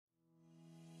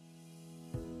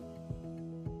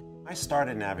I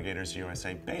started Navigators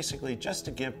USA basically just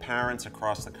to give parents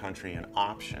across the country an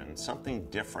option, something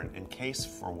different in case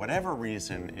for whatever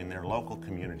reason in their local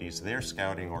communities, their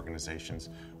scouting organizations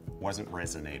wasn't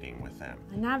resonating with them.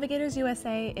 Navigators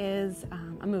USA is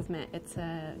a movement. It's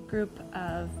a group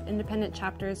of independent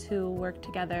chapters who work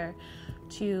together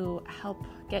to help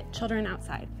get children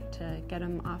outside, to get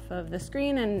them off of the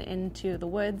screen and into the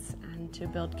woods, and to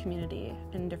build community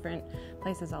in different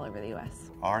places all over the U.S.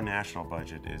 Our national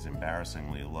budget is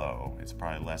embarrassingly low. It's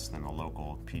probably less than a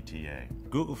local PTA.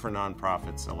 Google for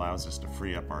Nonprofits allows us to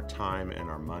free up our time and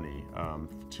our money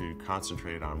to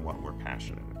concentrate on what we're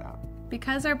passionate about.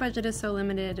 Because our budget is so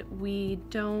limited, we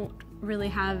don't really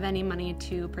have any money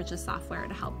to purchase software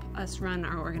to help us run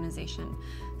our organization.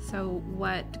 So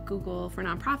what Google for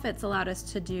Nonprofits allowed us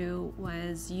to do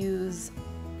was use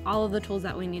all of the tools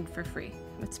that we need for free.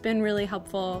 It's been really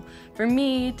helpful for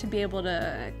me to be able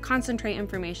to concentrate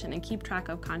information and keep track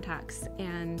of contacts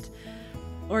and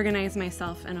organize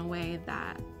myself in a way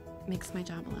that makes my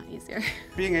job a lot easier.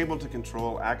 Being able to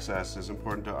control access is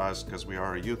important to us because we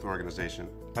are a youth organization.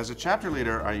 As a chapter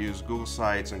leader, I use Google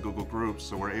Sites and Google Groups,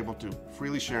 so we're able to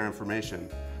freely share information,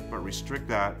 but restrict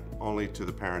that only to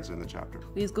the parents in the chapter.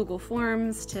 We use Google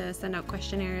Forms to send out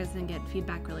questionnaires and get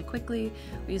feedback really quickly.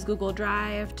 We use Google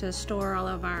Drive to store all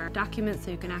of our documents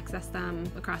so you can access them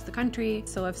across the country.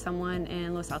 So if someone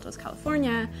in Los Altos,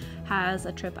 California has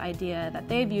a trip idea that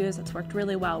they've used that's worked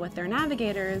really well with their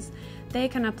navigators, they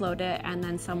can upload it, and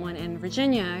then someone in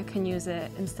Virginia can use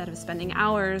it. Instead of spending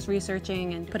hours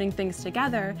researching and putting things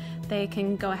together, they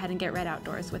can go ahead and get Red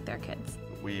Outdoors with their kids.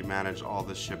 We manage all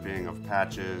the shipping of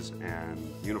patches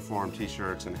and uniform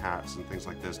t-shirts and hats and things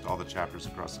like this to all the chapters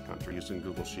across the country using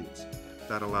Google Sheets.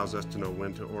 That allows us to know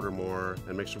when to order more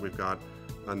and make sure we've got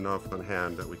enough on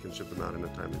hand that we can ship them out in a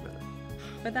timely manner.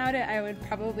 Without it, I would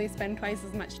probably spend twice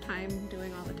as much time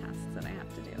doing all the tasks that I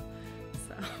have to do.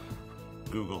 So.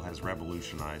 Google has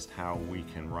revolutionized how we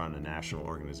can run a national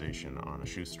organization on a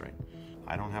shoestring.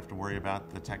 I don't have to worry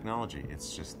about the technology.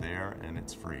 It's just there and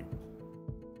it's free.